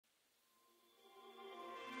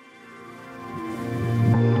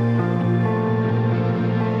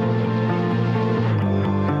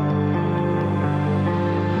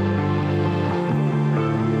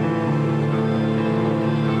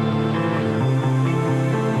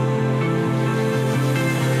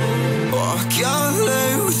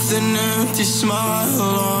with an empty smile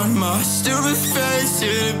on my stupid face.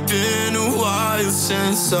 It had been a while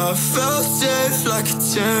since I felt safe, like a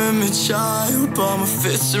timid child, but my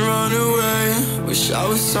fists to run away. Wish I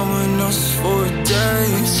was someone else for a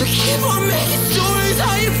day. So keep on making stories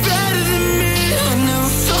how you're better than me. I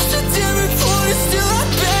never felt so damn important, still I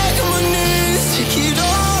beg on my knees. Take it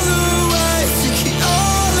all away, take it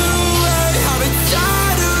all away. I've been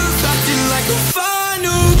tired of acting like a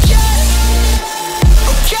final game.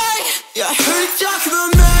 Okay, yeah, I heard you talk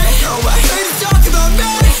about me. Oh, I heard you talk about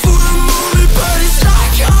me for a moment, but it's not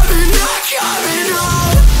coming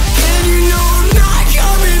home. And you know I'm not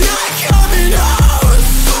coming home.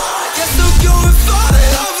 Guess I'll go and fall in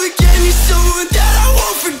love again. You're someone that I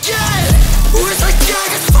won't forget. Words like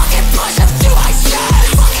daggers, fucking push up to my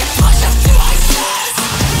chest. Fucking push up to my chest.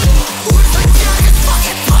 Words like daggers,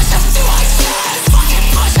 fucking push up to my chest. Fucking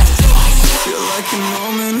push up to my chest. Feel like an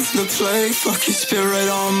omen, the plague, fucking spit right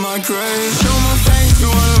on my grave. Show my face, me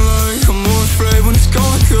when I look. I'm more afraid when it's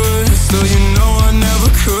going good, but still you know I never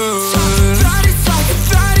could. Talk about it, talk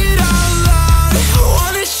about it.